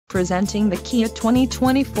Presenting the Kia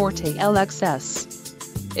 2020 Forte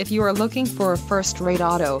LXS. If you are looking for a first-rate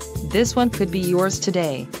auto, this one could be yours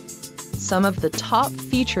today. Some of the top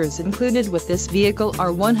features included with this vehicle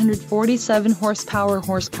are 147 horsepower,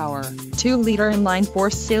 2-liter inline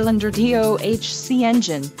 4-cylinder DOHC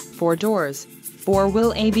engine, 4 doors,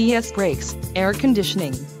 4-wheel ABS brakes, air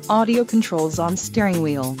conditioning, audio controls on steering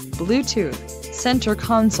wheel, Bluetooth, center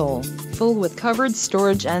console, full with covered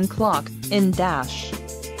storage and clock-in dash.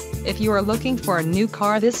 If you are looking for a new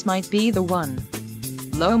car, this might be the one.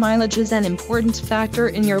 Low mileage is an important factor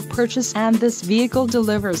in your purchase, and this vehicle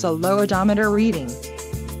delivers a low odometer reading.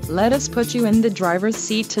 Let us put you in the driver's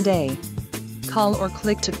seat today. Call or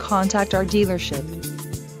click to contact our dealership.